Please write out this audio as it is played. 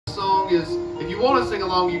is, if you want to sing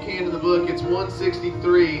along, you can in the book. It's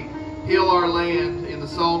 163, Heal Our Land, in the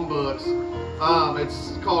songbooks.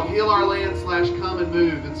 It's called Heal Our Land / Come and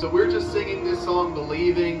Move. And so we're just singing this song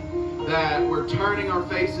believing that we're turning our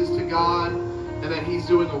faces to God and that He's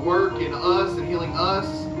doing a work in us and healing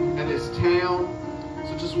us and this town.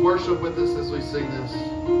 So just worship with us as we sing this.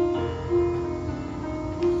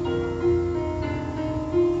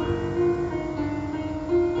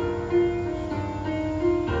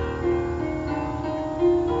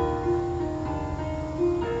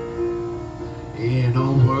 In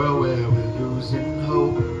a world where we're losing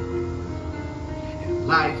hope and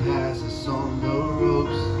life has us on the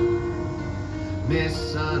ropes,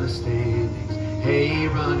 misunderstandings, hate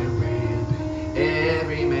running rampant,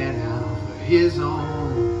 every man out for his own.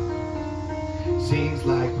 Seems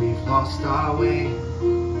like we've lost our way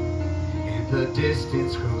and the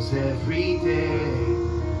distance grows every day.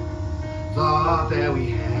 Thought that we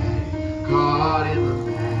had it, caught in the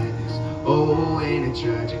madness, oh, ain't it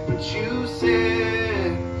tragic? But you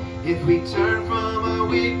said, if we turn from our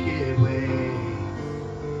wicked ways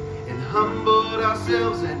and humbled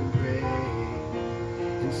ourselves and pray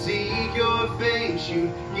and seek your face,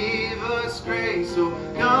 you give us grace. So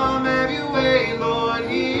come have your way, Lord.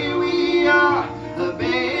 Here we are,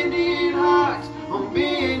 abandoned hearts on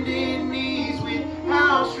bended knees with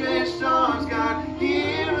outstretched arms. God,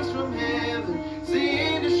 hear us from heaven,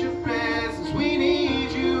 send us your presence. We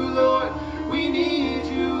need you, Lord. We need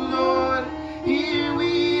you, Lord. Here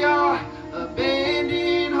we are,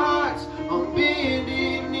 abandoned hearts on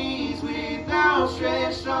bended knees with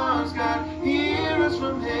outstretched arms. God, hear us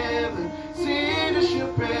from heaven, send us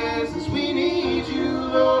your presence. We need you,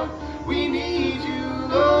 Lord. We need you,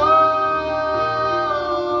 Lord.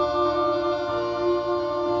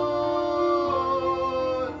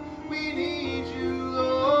 We need you,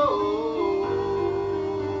 Lord.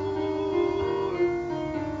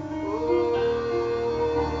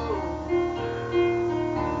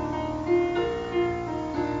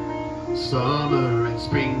 Summer and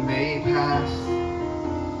spring may pass,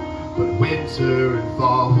 but winter and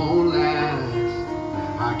fall won't last.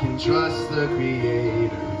 I can trust the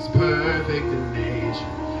Creator is perfect in nature,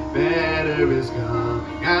 better is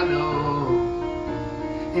coming, I know.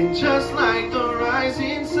 And just like the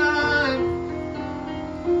rising sun,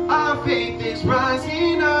 our faith is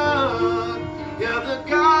rising up. You're the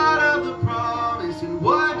God of the promise, and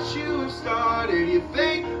what you have started, you're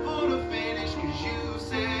faithful to finish, 'cause you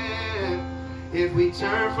said, if we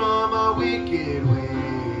turn from our wicked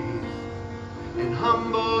ways and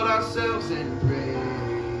humbled ourselves and pray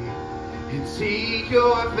and seek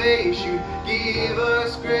your face, you give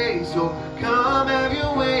us grace. So come have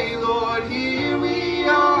your way, Lord. Here we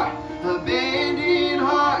are, abandoned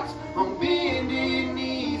hearts on bended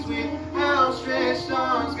knees with outstretched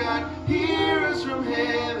arms. God, hear us from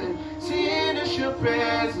heaven, send us your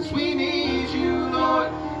presence. We need you, Lord.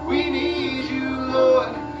 We need you,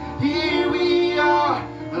 Lord. Here we are,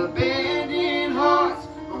 abandoned hearts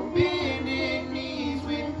on bended knees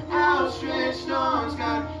with outstretched arms.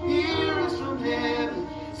 God, hear us from heaven,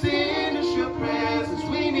 send us your presence.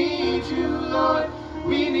 We need you, Lord.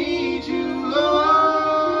 We need you,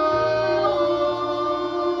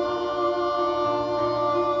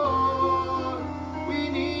 Lord. We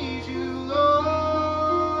need you, Lord.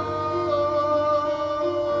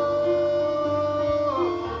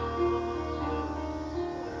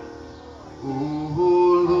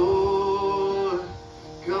 Oh Lord,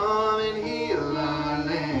 come and heal our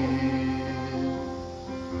land.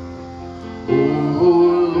 Oh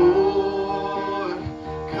Lord,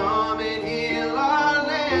 come and heal our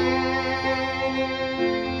land.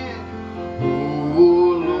 Oh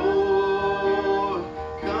Lord,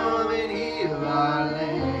 come and heal our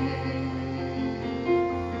land.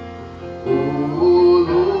 Oh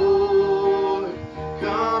Lord,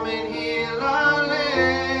 come and heal our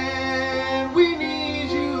land. We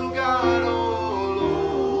need you, God. Oh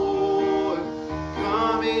Lord,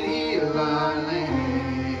 come and heal our land.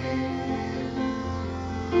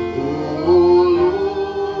 Oh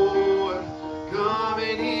Lord, come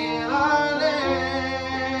and heal our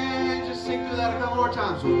land. Just sing through that a couple more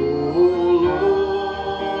times. Oh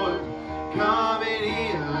Lord, come and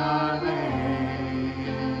heal our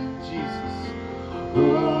land. Jesus. Oh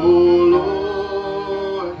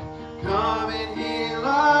Lord, come and heal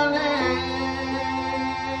our land.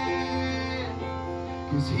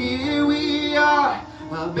 'Cause here we are,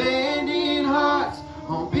 abandoned hearts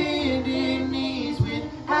on bended knees with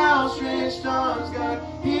outstretched arms. God,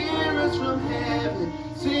 hear us from heaven,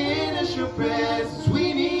 send us your presence.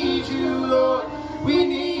 We need you, Lord. We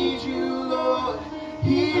need you, Lord.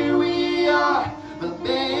 Here we are,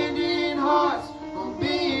 abandoned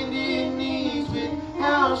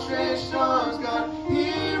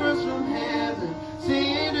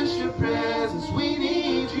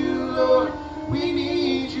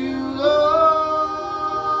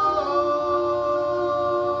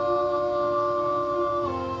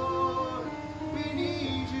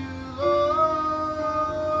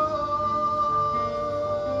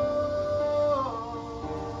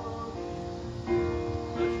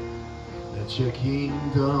your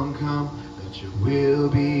kingdom come, let your will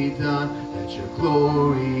be done, let your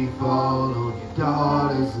glory fall on your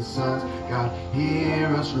daughters and sons. God, hear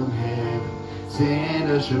us from heaven,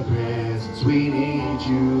 send us your presence. We need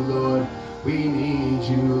you, Lord, we need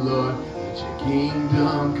you, Lord. Let your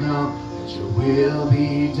kingdom come, let your will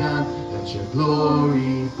be done, let your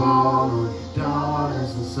glory fall on your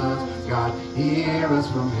daughters and sons. God, hear us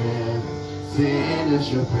from heaven, send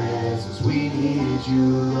us your presence. We need you,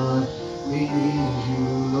 Lord, we need you,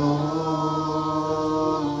 Lord.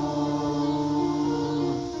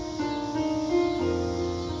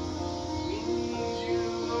 We need you,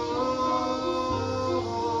 Lord.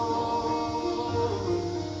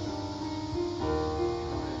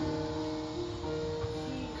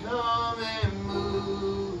 Come and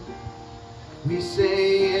move. We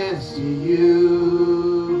say yes to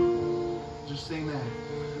you. Just sing that.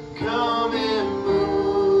 Come and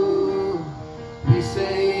move. We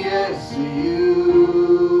say yes to you.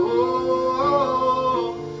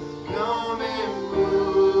 Oh, come and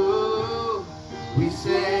move. We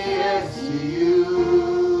say yes to you.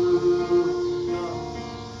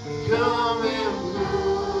 Come and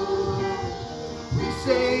move. We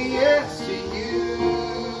say yes to you.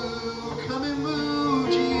 Come and move,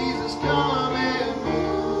 Jesus. Come and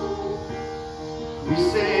move. We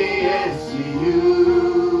say yes to you.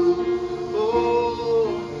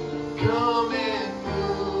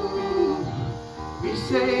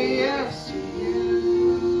 Say yes to you.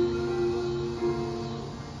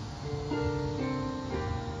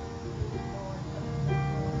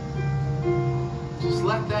 Just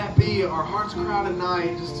let that be our heart's cry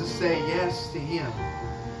tonight, just to say yes to Him.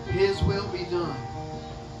 His will be done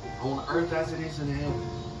on earth as it is in heaven.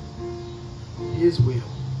 His will,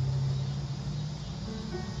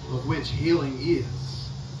 of which healing is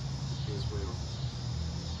His will.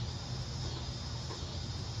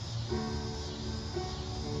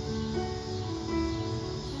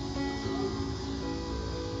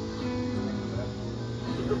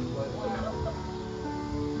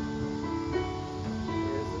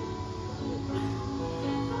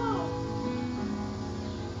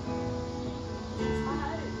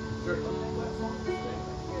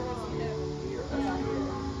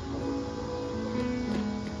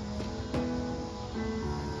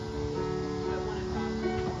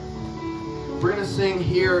 We're going to sing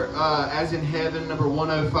here As in Heaven, number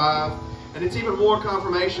 105. And it's even more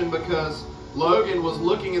confirmation because Logan was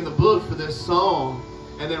looking in the book for this song.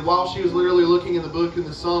 And then while she was literally looking in the book in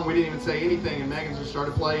the song, we didn't even say anything and Megan just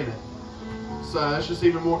started playing it. So that's just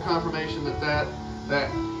even more confirmation that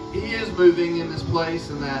He is moving in this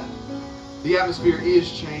place and that the atmosphere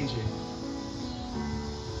is changing.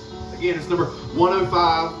 Again, it's number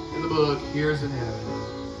 105 in the book, Here is in Heaven.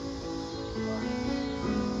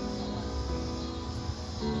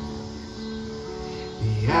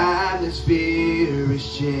 The atmosphere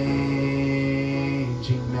is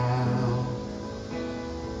changing now,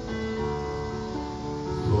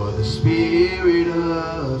 for the Spirit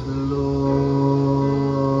of the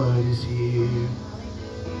Lord is here.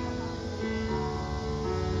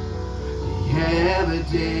 The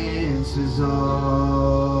evidence is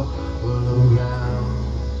all around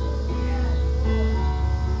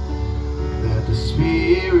that the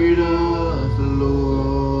Spirit of the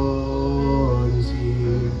Lord is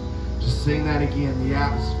here. Just sing that again, the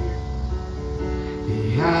atmosphere.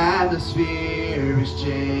 The atmosphere is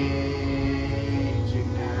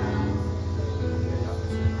changing now,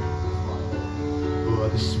 for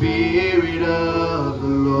the Spirit of the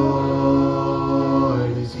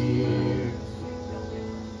Lord is here.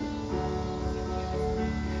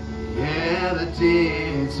 The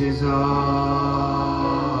evidence is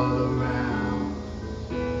all around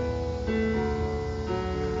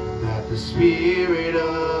that the Spirit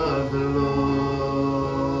of the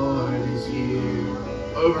Lord is here.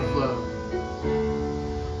 Overflow.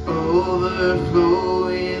 Overflow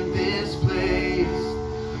in this place.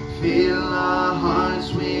 Fill our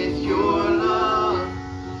hearts with your love.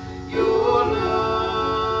 Your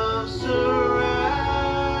love surrounds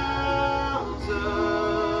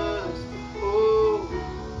us. Oh,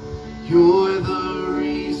 you're the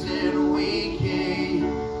reason we came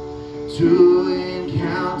to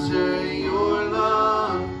encounter your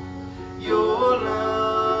love. Your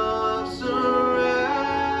love surrounds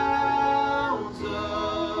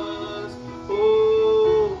us.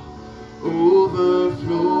 Oh,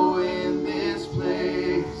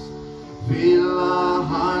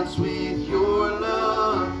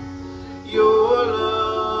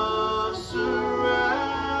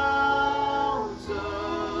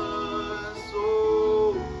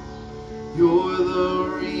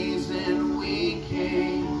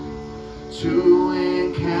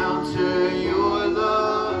 encounter your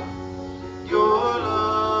love. Your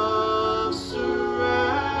love surrounds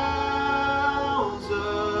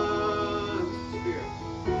us.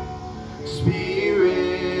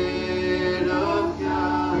 Spirit of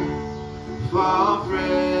God, fall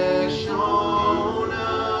fresh on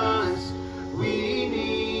us. We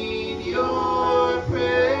need your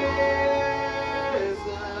presence.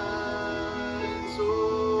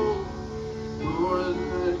 Oh, Lord,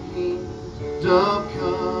 let kingdom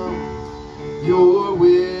come. Your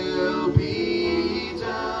will be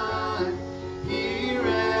done here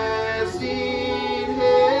as in heaven.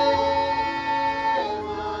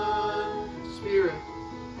 Spirit,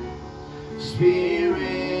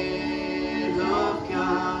 Spirit of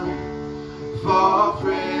God, fall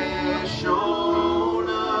fresh on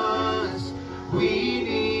us. We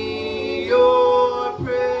need your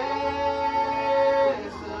presence.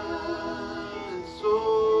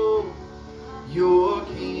 Oh, your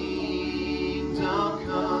kingdom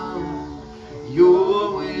come,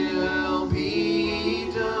 your will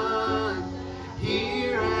be done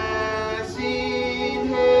here as in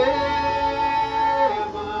heaven.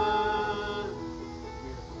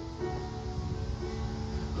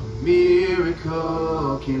 A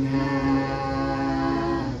miracle can happen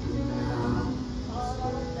now.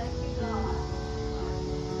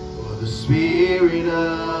 For the Spirit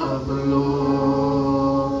of the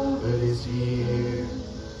Lord is here.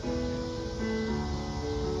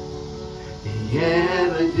 The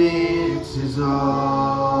evidence is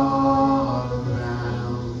all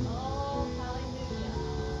around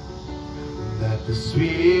that the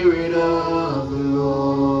Spirit of the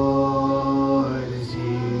Lord is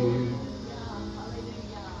here.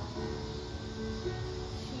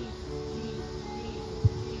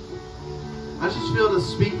 I just feel to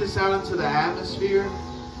speak this out into the atmosphere,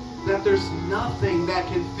 that there's nothing that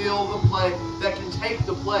can fill the place, that can take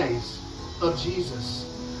the place of Jesus.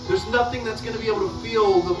 There's nothing that's going to be able to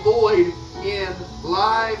fill the void in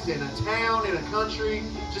lives, in a town, in a country.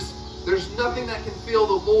 Just, there's nothing that can fill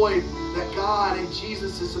the void that God and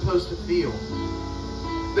Jesus is supposed to fill.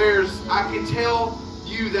 I can tell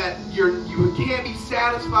you that you can't be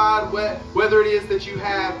satisfied whether it is that you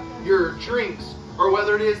have your drinks, or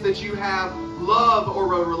whether it is that you have love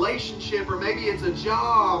or a relationship, or maybe it's a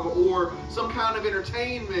job or some kind of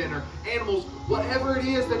entertainment or animals. Whatever it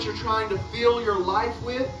is that you're trying to fill your life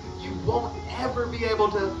with, you won't ever be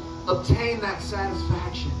able to obtain that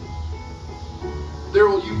satisfaction.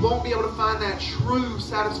 You won't be able to find that true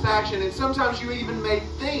satisfaction. And sometimes you even may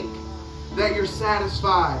think that you're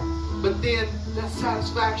satisfied, but then that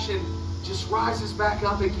satisfaction just rises back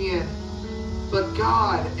up again. But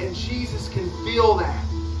God and Jesus can fill that.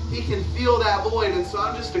 He can fill that void. And so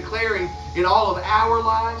I'm just declaring in all of our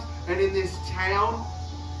lives and in this town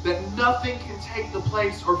that nothing can take the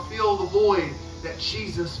place or fill the void that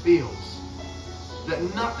Jesus fills. That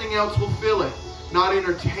nothing else will fill it. Not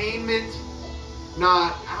entertainment,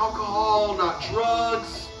 not alcohol, not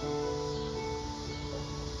drugs.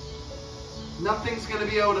 Nothing's going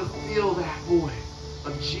to be able to fill that void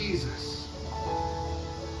of Jesus.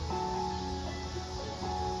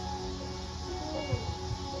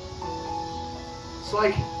 It's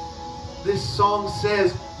like this song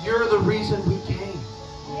says, you're the reason we came.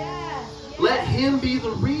 Yes, yes. Let Him be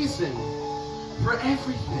the reason for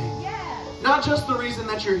everything. Yes. Not just the reason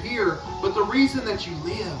that you're here, but the reason that you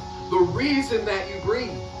live, the reason that you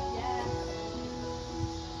breathe. Yes.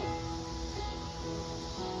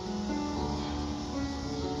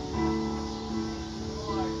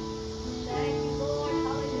 Lord. Thank you, Lord.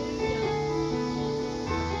 Hallelujah.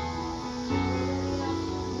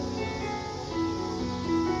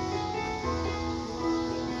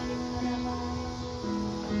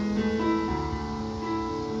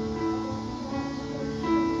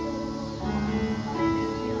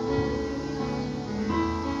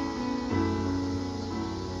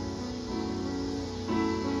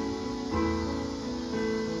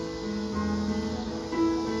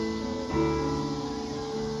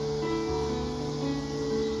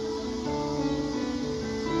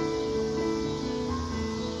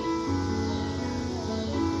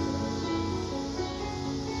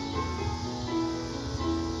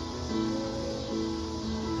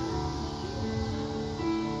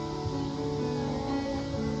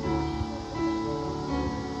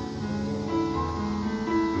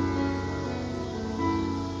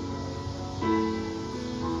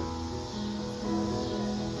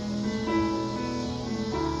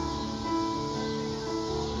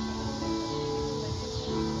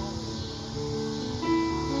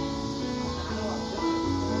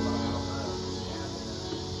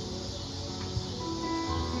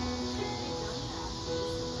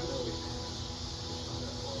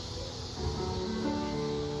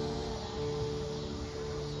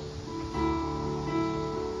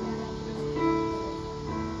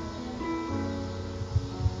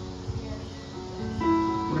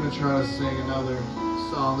 try to sing another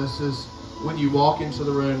song. This is When You Walk Into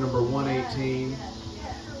the Room, number 118.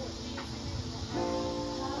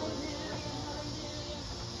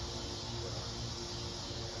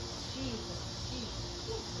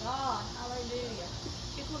 God, hallelujah.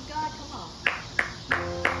 People of God, come on.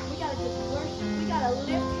 We got to just worship. We got to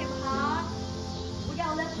lift him high. We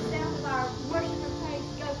got to let the sound of our worship and praise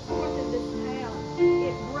go forth in this town.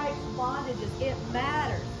 It breaks bondages. It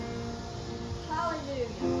matters. Hallelujah.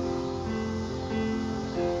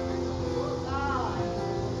 God.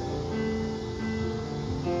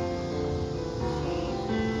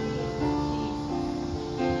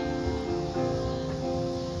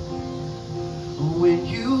 When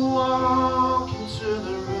you walk into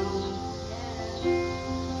the room,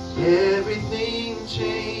 everything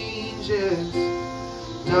changes.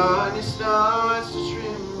 Darkness starts to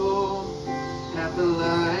tremble at the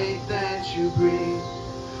light that you bring.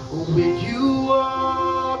 When you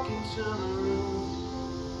walk into the room,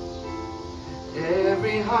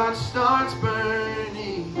 every heart starts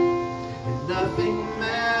burning, and nothing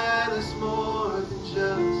matters more than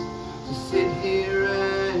just to sit here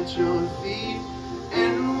at your feet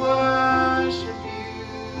and worship you.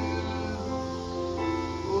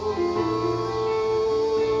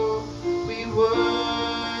 Oh, we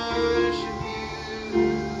worship you.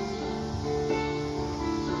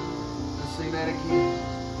 Let's sing that again.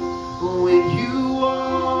 When you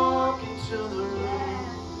walk into the room,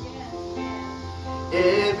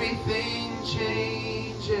 everything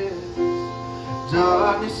changes.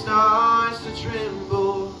 Darkness starts to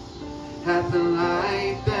tremble at the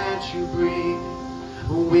light that you bring.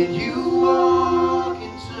 When you walk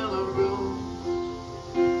into the room,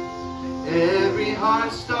 every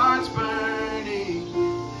heart starts burning,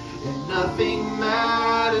 and nothing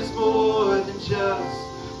matters more than just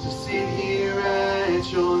to sit here at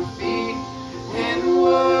your feet and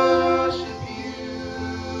worship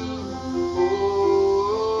you.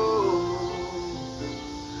 Oh,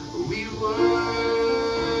 we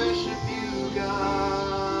worship you,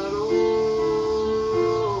 God. Oh,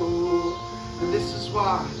 and this is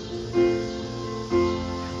why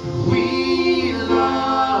we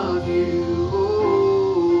love you.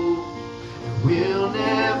 Oh, and we'll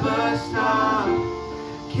never stop.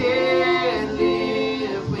 Can't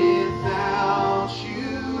live without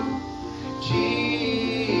you,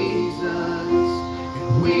 Jesus.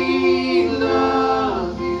 And we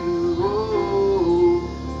love you. Oh,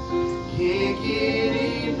 can't get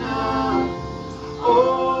enough.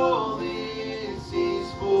 All this is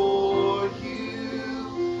for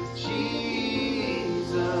you,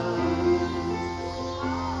 Jesus.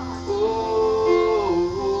 Oh,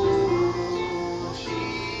 Jesus.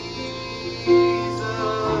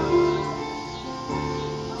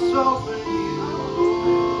 So for you.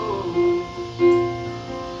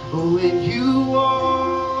 When you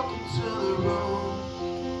walk into the room,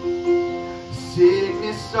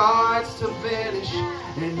 sickness starts to vanish,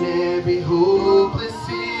 and every hopeless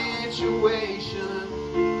situation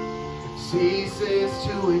ceases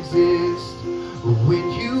to exist.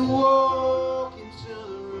 When you walk into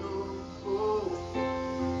the room, oh,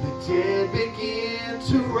 the dead begin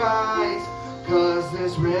to rise, 'cause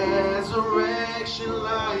there's resurrection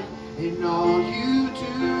life in all you do.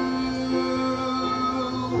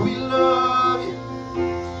 We love you,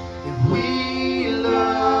 and we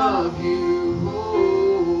love you.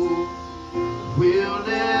 Oh, we'll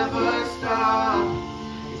never stop.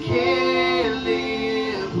 Can't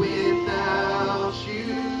live without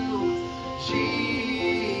you,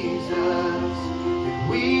 Jesus. And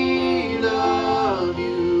we love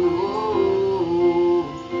you. Oh,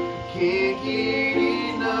 can't get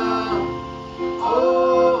enough.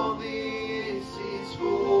 All this is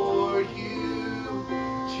for you,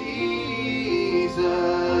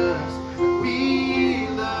 Jesus. We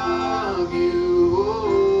love you.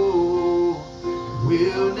 Oh,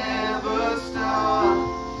 we'll never stop.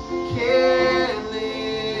 Can't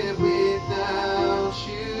live without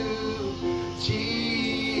you,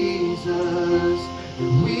 Jesus.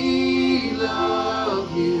 And we love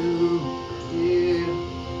you. Yeah.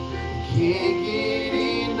 Can't get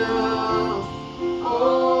enough.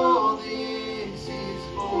 All this is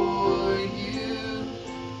for you,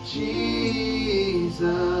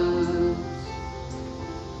 Jesus.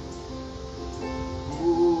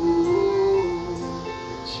 Oh,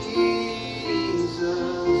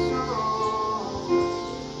 Jesus. Oh.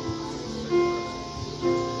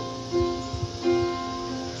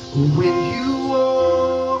 When you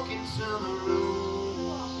walk into the room,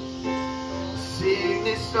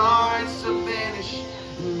 sickness starts to vanish,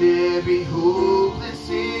 and every hopeless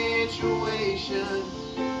situation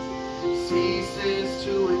ceases ceases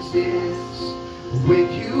to exist.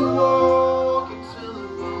 When you walk into the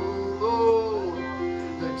room, oh,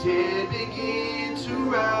 the dead begin to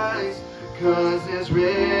rise, 'cause there's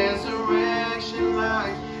resurrection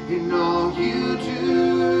life in all you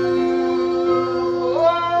do.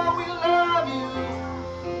 Oh, we love you.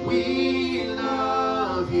 We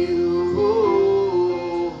love you.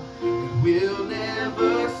 Oh, and we'll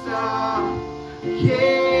never stop.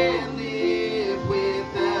 Can't live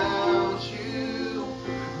without you,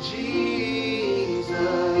 Jesus.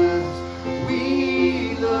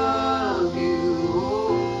 We love you.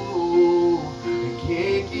 Oh, I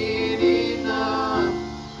can't get enough.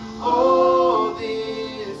 All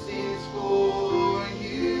this is for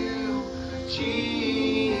you,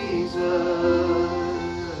 Jesus.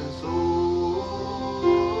 Oh,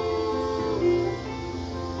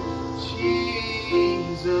 Jesus.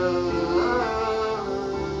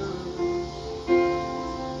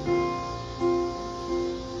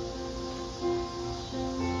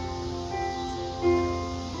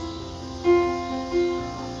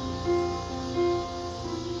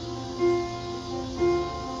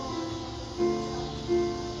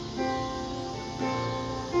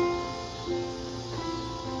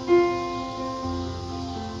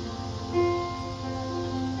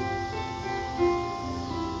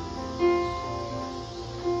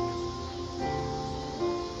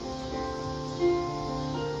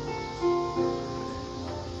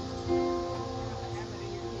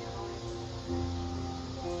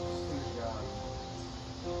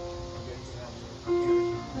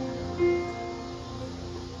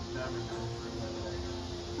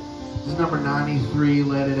 This is number 93,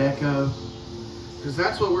 Let It Echo. Because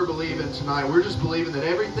that's what we're believing tonight. We're just believing that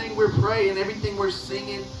everything we're praying, everything we're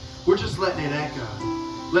singing, we're just letting it echo.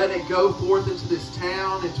 Letting it go forth into this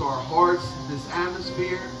town, into our hearts, this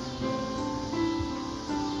atmosphere.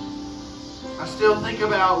 I still think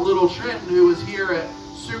about little Trenton, who was here at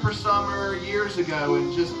Super Summer years ago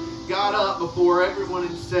and just got up before everyone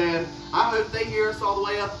and said, I hope they hear us all the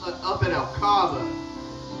way up at El Cava.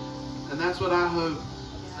 And that's what I hope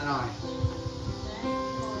tonight.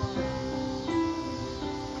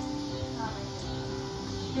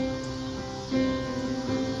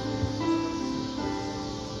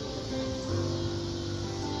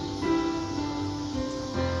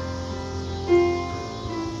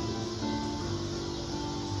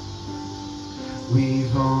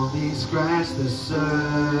 We've only scratched the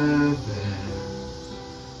surface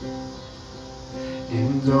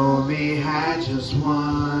and only had just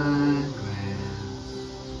one glance.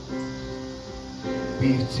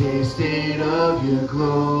 We've tasted of your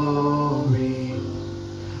glory,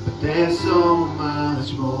 but there's so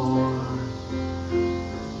much more.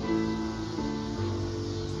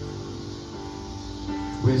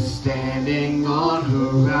 We're standing on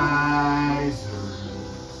horizons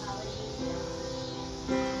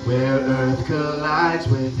where earth collides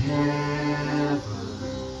with heaven.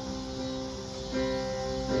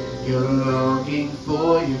 You're longing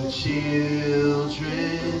for your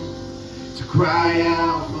children to cry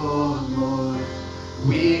out for more.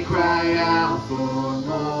 We cry out for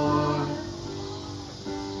more.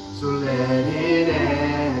 So let it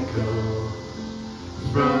echo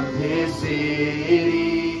from this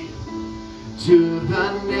city to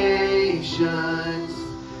the nations,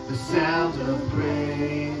 the sound of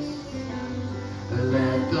praise.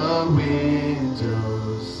 Let the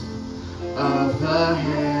windows of the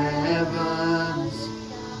heavens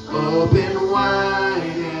open wide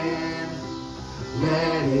and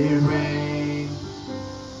let it rain.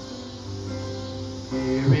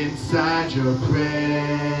 We're inside your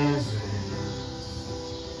presence,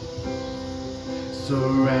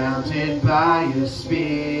 surrounded by your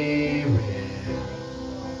spirit.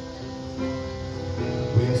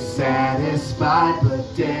 We're satisfied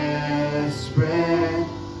but desperate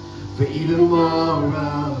for even more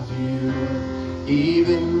of you,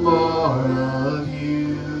 even more of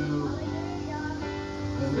you.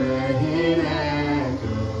 Let it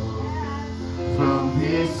echo from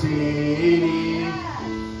this city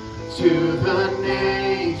to the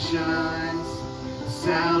nations, the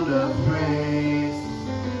sound of praise.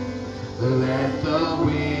 Let the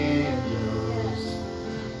windows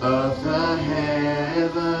of the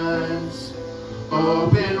heavens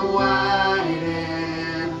open wide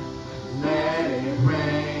and let it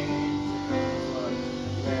rain.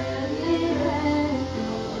 Let it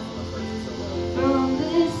echo from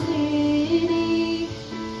this city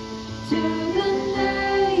to the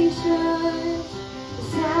nations, the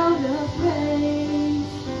sound of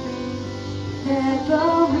praise. Let the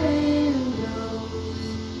windows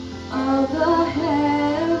of the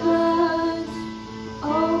heavens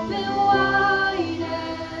open wide.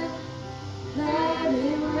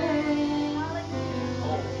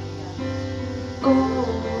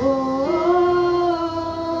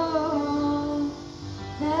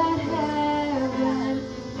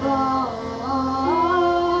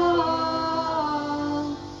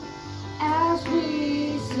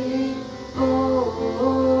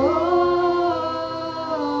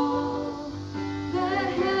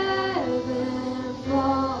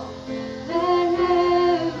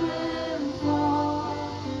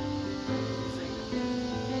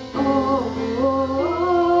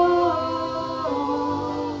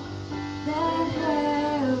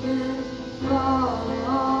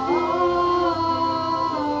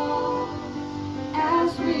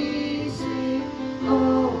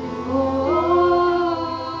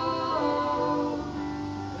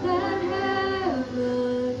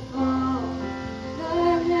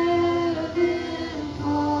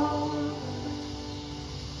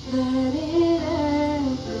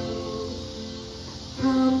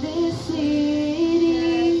 from this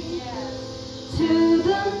city to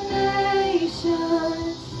the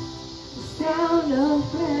nations, the sound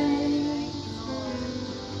of praise.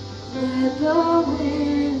 Let the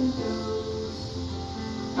windows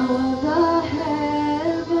of the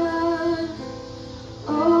heaven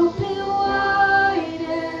open wide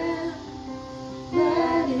and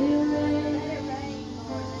let it rain. Let it rain,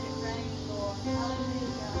 Lord. Let it rain, Lord.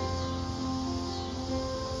 Hallelujah.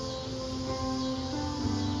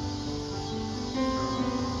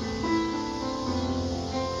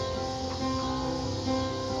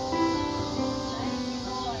 Thank you,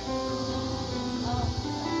 Lord. Oh,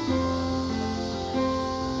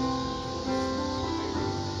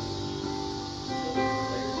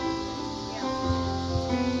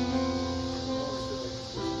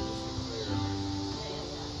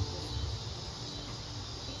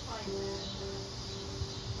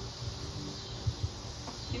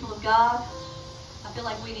 people of God, I feel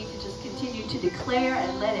like we need to just continue to declare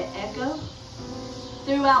and let it echo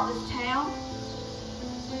throughout this town,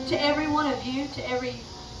 to every one of you, to every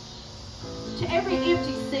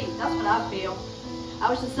empty seat. That's what I feel. I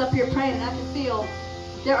was just up here praying and I could feel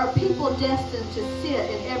there are people destined to sit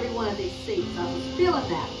in every one of these seats. I was feeling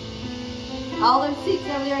that. All those seats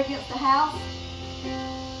over there against the house,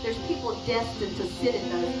 there's people destined to sit in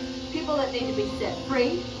those. People that need to be set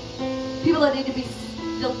free. People that need to be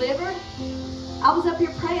delivered. I was up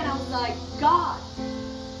here praying. I was like, God,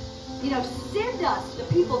 send us the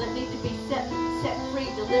people that need to be set free,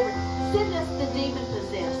 delivered. Send us the demon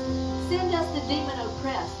possessed. Send us the demon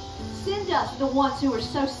oppressed. Send us the ones who are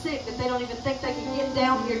so sick that they don't even think they can get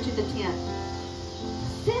down here to the tent.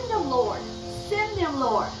 Send them, Lord. Send them,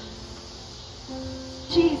 Lord.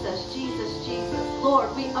 Jesus, Jesus, Jesus.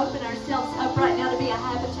 Lord, we open ourselves up right now to be a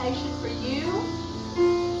habitation for you.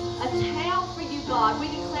 A town for you, God. We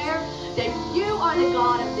declare that you are the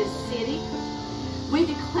God of this city. We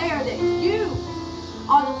declare that you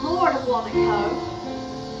are the Lord of Walnut Cove.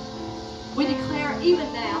 We declare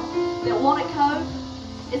even now that Walnut Cove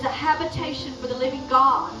is a habitation for the living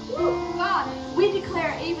God. Woo, God. We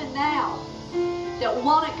declare even now that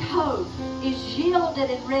Walnut Cove is yielded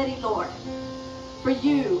and ready, Lord, for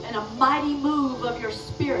you and a mighty move of your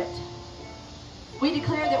Spirit. We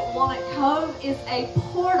declare that Walnut Cove is a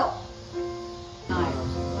portal.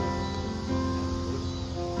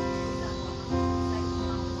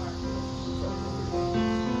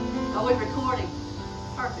 Are we recording?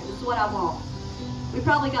 Perfect. This is what I want. We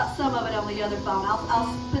probably got some of it on the other phone.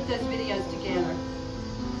 I'll put those videos together.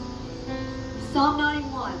 Psalm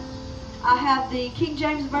 91. I have the King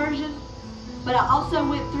James Version, but I also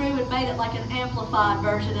went through and made it like an amplified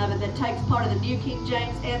version of it that takes part of the New King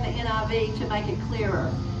James and the NIV to make it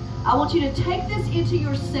clearer. I want you to take this into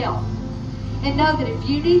yourself and know that if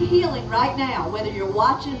you need healing right now, whether you're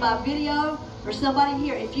watching by video or somebody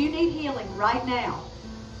here, if you need healing right now,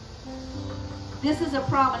 this is a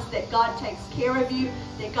promise that God takes care of you,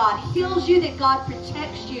 that God heals you, that God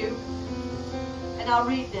protects you. And I'll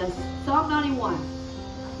read this. Psalm 91.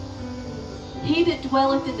 He that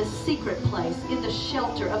dwelleth in the secret place, in the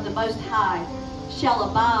shelter of the Most High, shall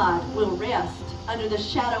abide, will rest under the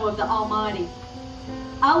shadow of the Almighty.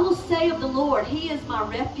 I will say of the Lord, He is my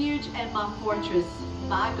refuge and my fortress,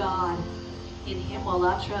 my God. In Him will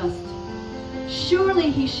I trust. Surely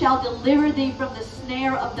He shall deliver thee from the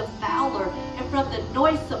snare of the fowler and from the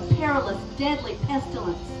noisome, perilous, deadly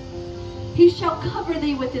pestilence. He shall cover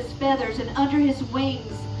thee with His feathers, and under His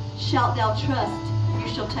wings shalt thou trust. You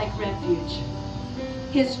shall take refuge.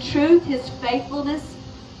 His truth, His faithfulness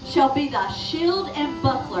shall be thy shield and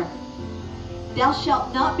buckler. Thou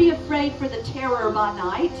shalt not be afraid for the terror by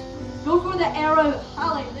night, nor for the arrow,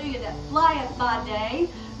 hallelujah, that flieth by day,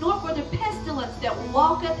 nor for the pestilence that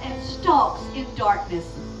walketh and stalks in darkness,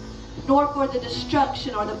 nor for the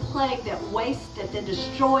destruction or the plague that wasteth and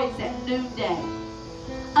destroys at noonday.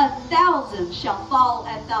 1,000 shall fall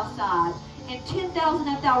at thy side, and 10,000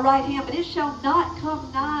 at thy right hand, but it shall not come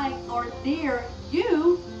nigh or near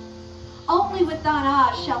you. Only with thine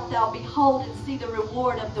eyes shalt thou behold and see the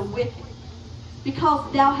reward of the wicked.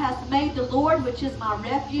 Because thou hast made the Lord, which is my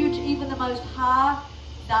refuge, even the Most High,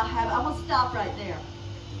 thou have. I'm going to stop right there.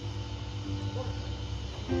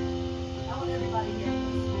 I want everybody to hear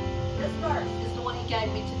this. This verse is the one He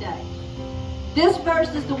gave me today. This verse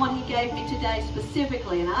is the one He gave me today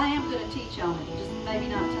specifically, and I am going to teach on it, just maybe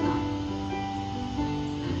not tonight.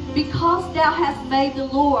 Because thou hast made the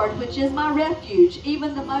Lord, which is my refuge,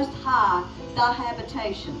 even the Most High, thy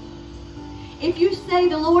habitation. If you say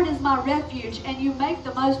the Lord is my refuge, and you make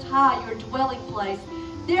the Most High your dwelling place,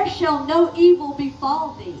 there shall no evil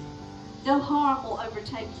befall thee, no harm will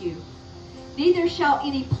overtake you. Neither shall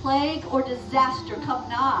any plague or disaster come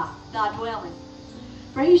nigh thy dwelling.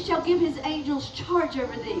 For he shall give his angels charge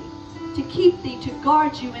over thee, to keep thee, to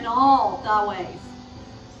guard you in all thy ways.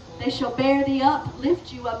 They shall bear thee up,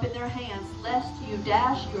 lift you up in their hands, lest you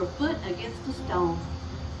dash your foot against a stone.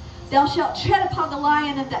 Thou shalt tread upon the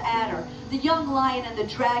lion and the adder, the young lion and the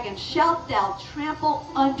dragon shalt thou trample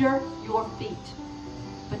under your feet.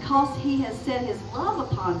 Because he has set his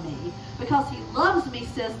love upon me, because he loves me,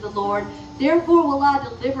 says the Lord, therefore will I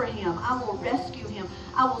deliver him. I will rescue him.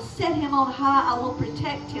 I will set him on high. I will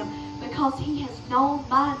protect him, because he has known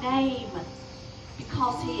my name,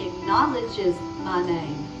 because he acknowledges my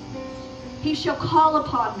name. He shall call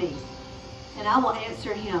upon me, and I will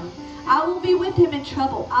answer him. I will be with him in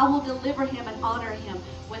trouble. I will deliver him and honor him.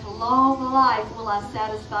 With long life will I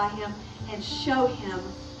satisfy him and show him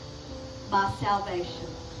my salvation.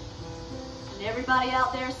 And everybody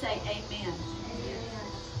out there say amen.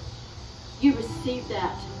 You receive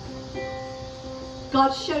that.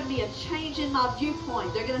 God showed me a change in my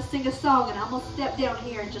viewpoint. They're going to sing a song and I'm going to step down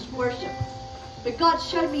here and just worship. But God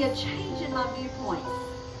showed me a change in my viewpoint.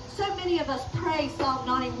 So many of us pray Psalm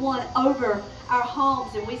 91 over our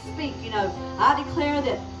homes, and we speak, I declare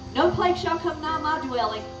that no plague shall come nigh my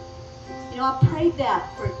dwelling. I prayed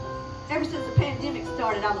that for ever since the pandemic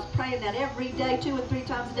started. I was praying that every day, 2 and 3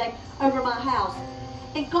 times a day over my house.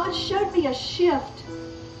 And God showed me a shift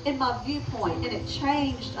in my viewpoint, and it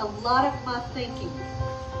changed a lot of my thinking.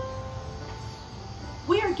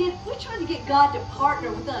 We're trying to get God to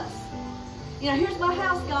partner with us. Here's my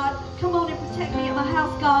house, God. Come on and protect me at my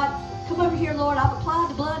house, God. Come over here, Lord. I've applied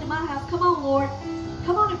the blood to my house. Come on, Lord.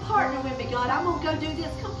 Come on and partner with me, God. I'm going to go do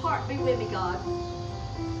this. Come partner with me, God.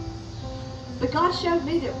 But God showed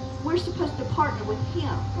me that we're supposed to partner with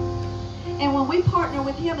him. And when we partner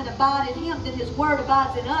with him and abide in him, then his word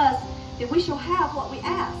abides in us, then we shall have what we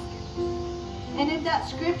ask. And in that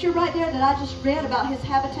scripture right there that I just read about his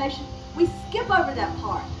habitation, we skip over that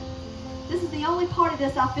part. This is the only part of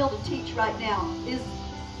this I feel to teach right now. Is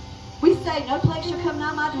we say, no plague shall come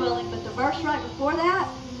nigh my dwelling, but the verse right before that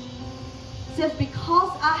says,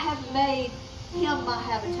 because I have made him my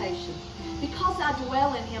habitation, because I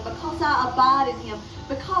dwell in him, because I abide in him,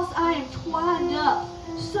 because I am twined up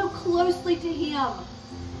so closely to him,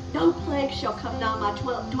 no plague shall come nigh my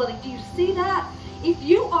dwelling. Do you see that? If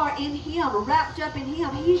you are in him, wrapped up in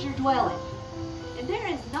him, he's your dwelling. And there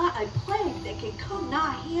is not a plague that can come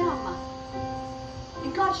nigh him.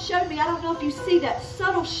 And God showed me, I don't know if you see that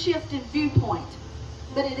subtle shift in viewpoint,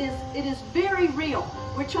 but it is very real.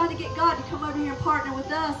 We're trying to get God to come over here and partner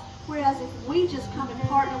with us, whereas if we just come and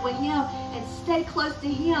partner with him and stay close to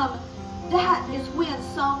him, that is when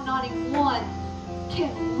Psalm 91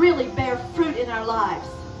 can really bear fruit in our lives.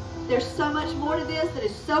 There's so much more to this that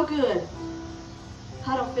is so good.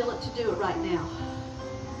 I don't feel it to do it right now.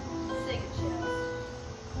 Sing it, Chaz.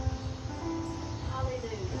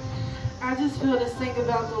 I just feel to sing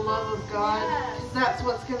about the love of God. Yes. Because that's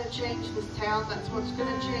what's going to change this town. That's what's going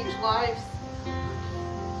to change lives.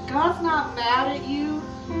 God's not mad at you.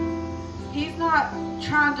 He's not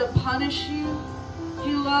trying to punish you.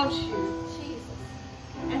 He loves you. Jesus.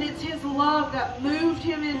 And it's his love that moved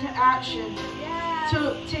him into action. Yes.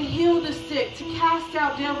 To heal the sick, to cast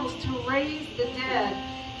out devils, to raise the dead.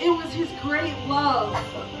 It was his great love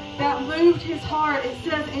that moved his heart. It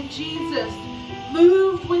says, in Jesus,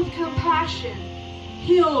 moved with compassion,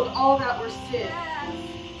 healed all that were sick. Yes.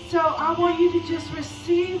 So I want you to just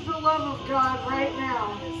receive the love of God right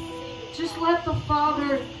now. Just let the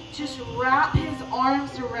Father just wrap his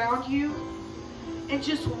arms around you and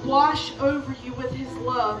just wash over you with his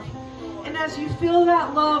love. And as you feel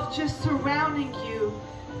that love just surrounding you,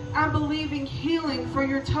 I'm believing healing for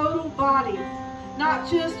your total body. Not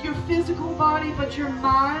just your physical body, but your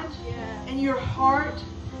mind and your heart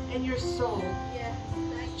and your soul.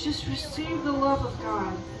 Just receive the love of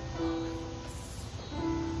God.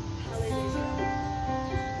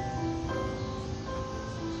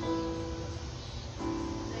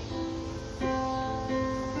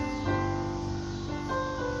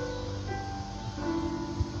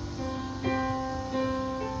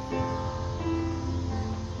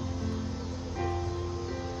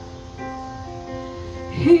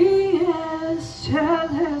 He is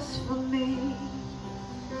jealous for me.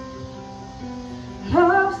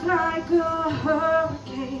 Love's like a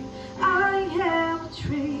hurricane. I am a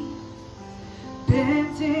tree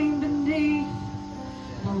bending beneath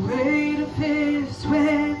the weight of his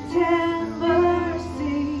wind and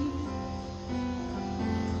mercy.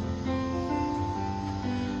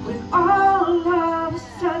 When all of a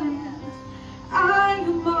sudden I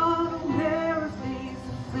am unaware of these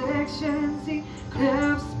afflictions, he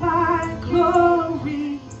grips my clothes.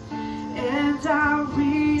 glory, and I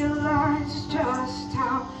realize just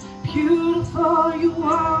how beautiful you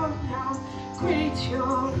are, how great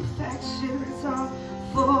your affections are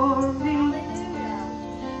for me.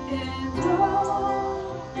 And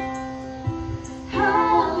oh,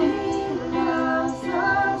 how he loves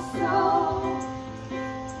us so.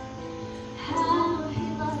 How he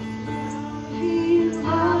loves us. He How he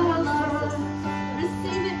loves loves us. us.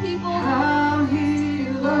 Receive it, people. How he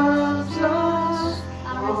loves us. I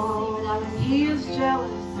receive it. I receive it. He is jealous.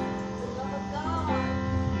 The love of God.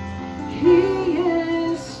 He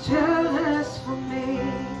is jealous for me.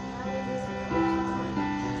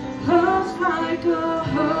 Love's like a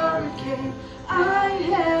hurricane. I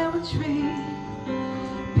am a tree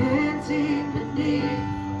bending beneath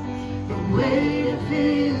the weight of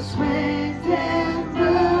his wind and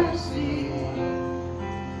mercy.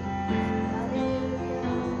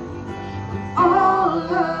 All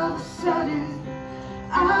of a sudden,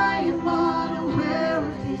 I am unaware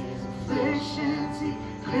of these afflictions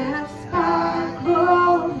eclipsed by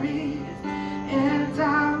glory, and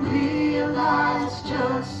I realize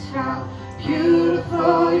just how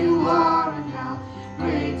beautiful you are and how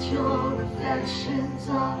great your affections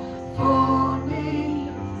are for me.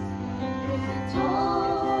 And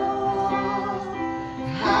oh,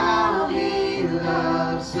 how he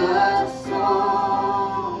loves us so.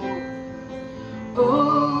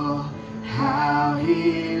 Oh, how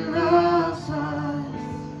he loves us,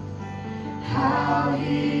 how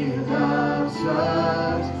he loves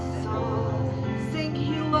us so. Sing,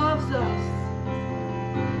 he loves us.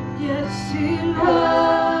 Yes, he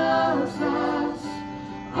loves us.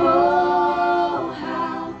 Oh,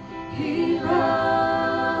 how he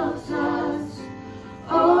loves us.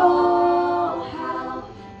 Oh, how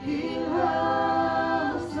he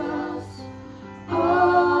loves us.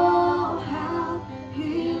 Oh, how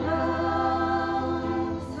he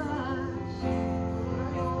loves us.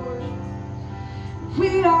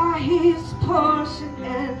 We are his portion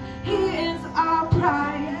and he is our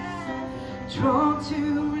prize. Drawn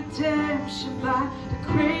to redemption by the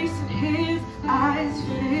grace in his eyes.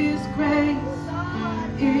 His grace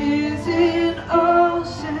is an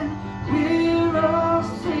ocean we're all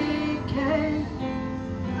sinking,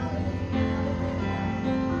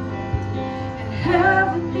 and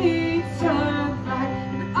heaven needs earth like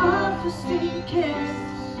an unforeseen kiss.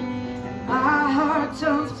 And my heart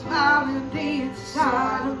turns violent the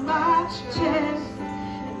inside of my chest,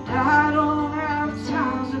 and I don't have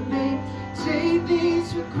time to maintain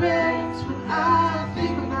these regrets when I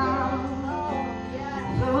think about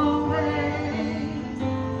the way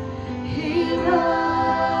he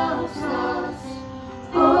loves us.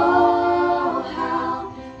 Oh,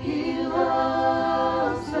 how he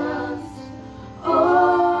loves us.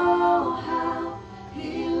 Oh, how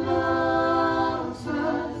he loves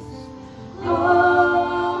us.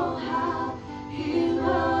 Oh, how he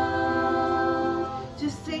loves.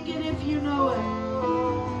 Just sing it if you know it.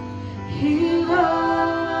 He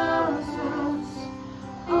loves us.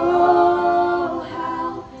 Oh,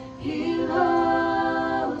 how he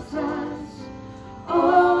loves us.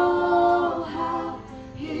 Oh, how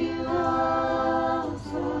he loves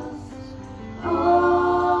us.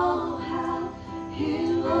 Oh, how he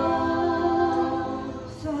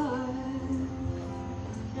loves us.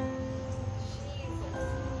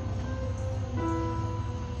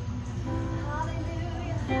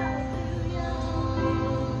 Hallelujah.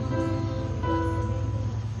 Hallelujah.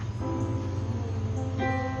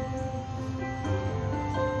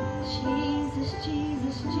 Jesus,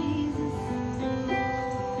 Jesus, Jesus.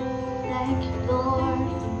 Thank you, Lord.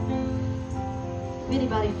 If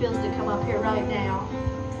anybody feels to come up here right now,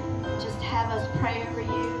 just have us pray over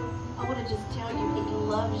you. I want to just tell you, he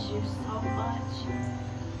loves you so much.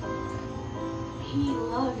 He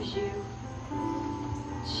loves you.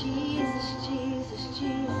 Jesus, Jesus,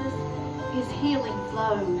 Jesus. His healing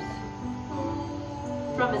flows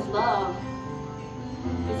from his love.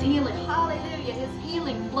 His healing, hallelujah, his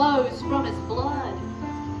healing flows from his blood.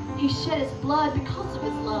 He shed his blood because of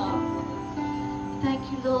his love. Thank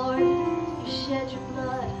you, Lord. You shed your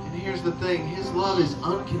blood. And here's the thing, his love is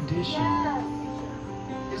unconditional. Yes.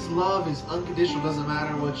 His love is unconditional. Doesn't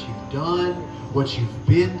matter what you've done, what you've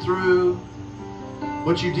been through,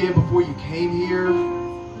 what you did before you came here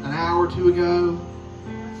an hour or two ago.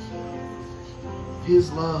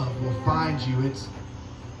 His love will find you. It's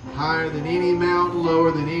higher than any mountain,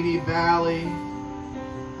 lower than any valley.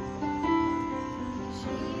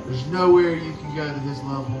 There's nowhere you can go that his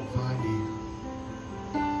love won't find you.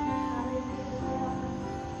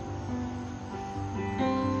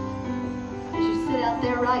 As you sit out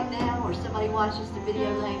there right now, or somebody watches the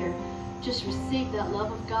video later, just receive that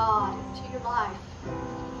love of God into your life.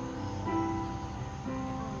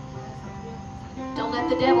 Don't let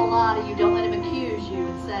the devil lie to you. Don't let him accuse you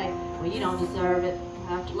and say, well, you don't deserve it.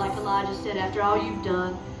 After, like Elijah said, after all you've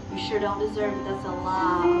done, you sure don't deserve it. That's a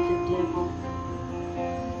lie of the devil.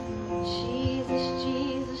 Jesus,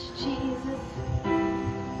 Jesus, Jesus.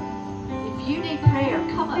 If you need prayer,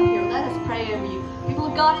 come up here. Let us pray over you. People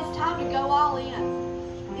of God, it's time to go all in.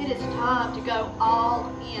 It is time to go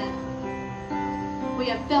all in. We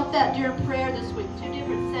have felt that during prayer this week. 2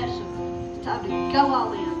 different sessions. It's time to go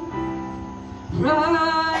all in.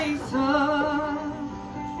 Rise up,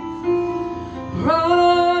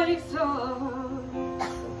 rise up,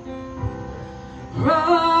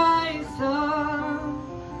 rise up,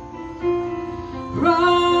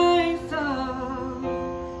 rise up,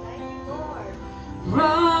 Thank you, Lord.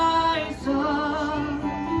 rise up,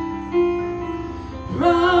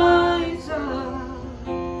 rise up,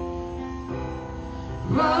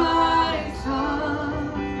 rise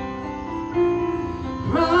up,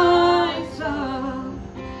 rise up.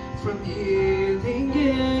 From healing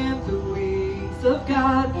in the wings of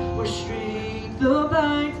God, or strength the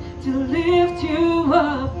binds to lift you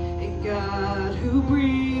up. And God, who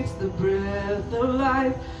breathes the breath of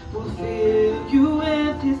life, will fill you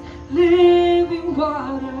with His living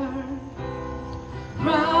water.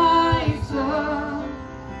 Rise up,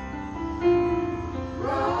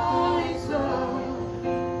 rise up,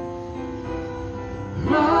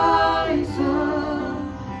 rise up,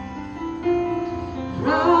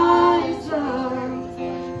 rise up.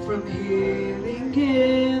 From healing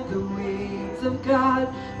in the wings of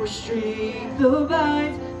God, or strength the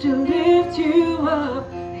binds to lift you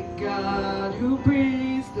up. And God, who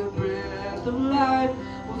breathes the breath of life,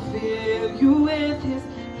 will fill you with His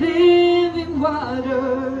living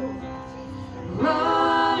water.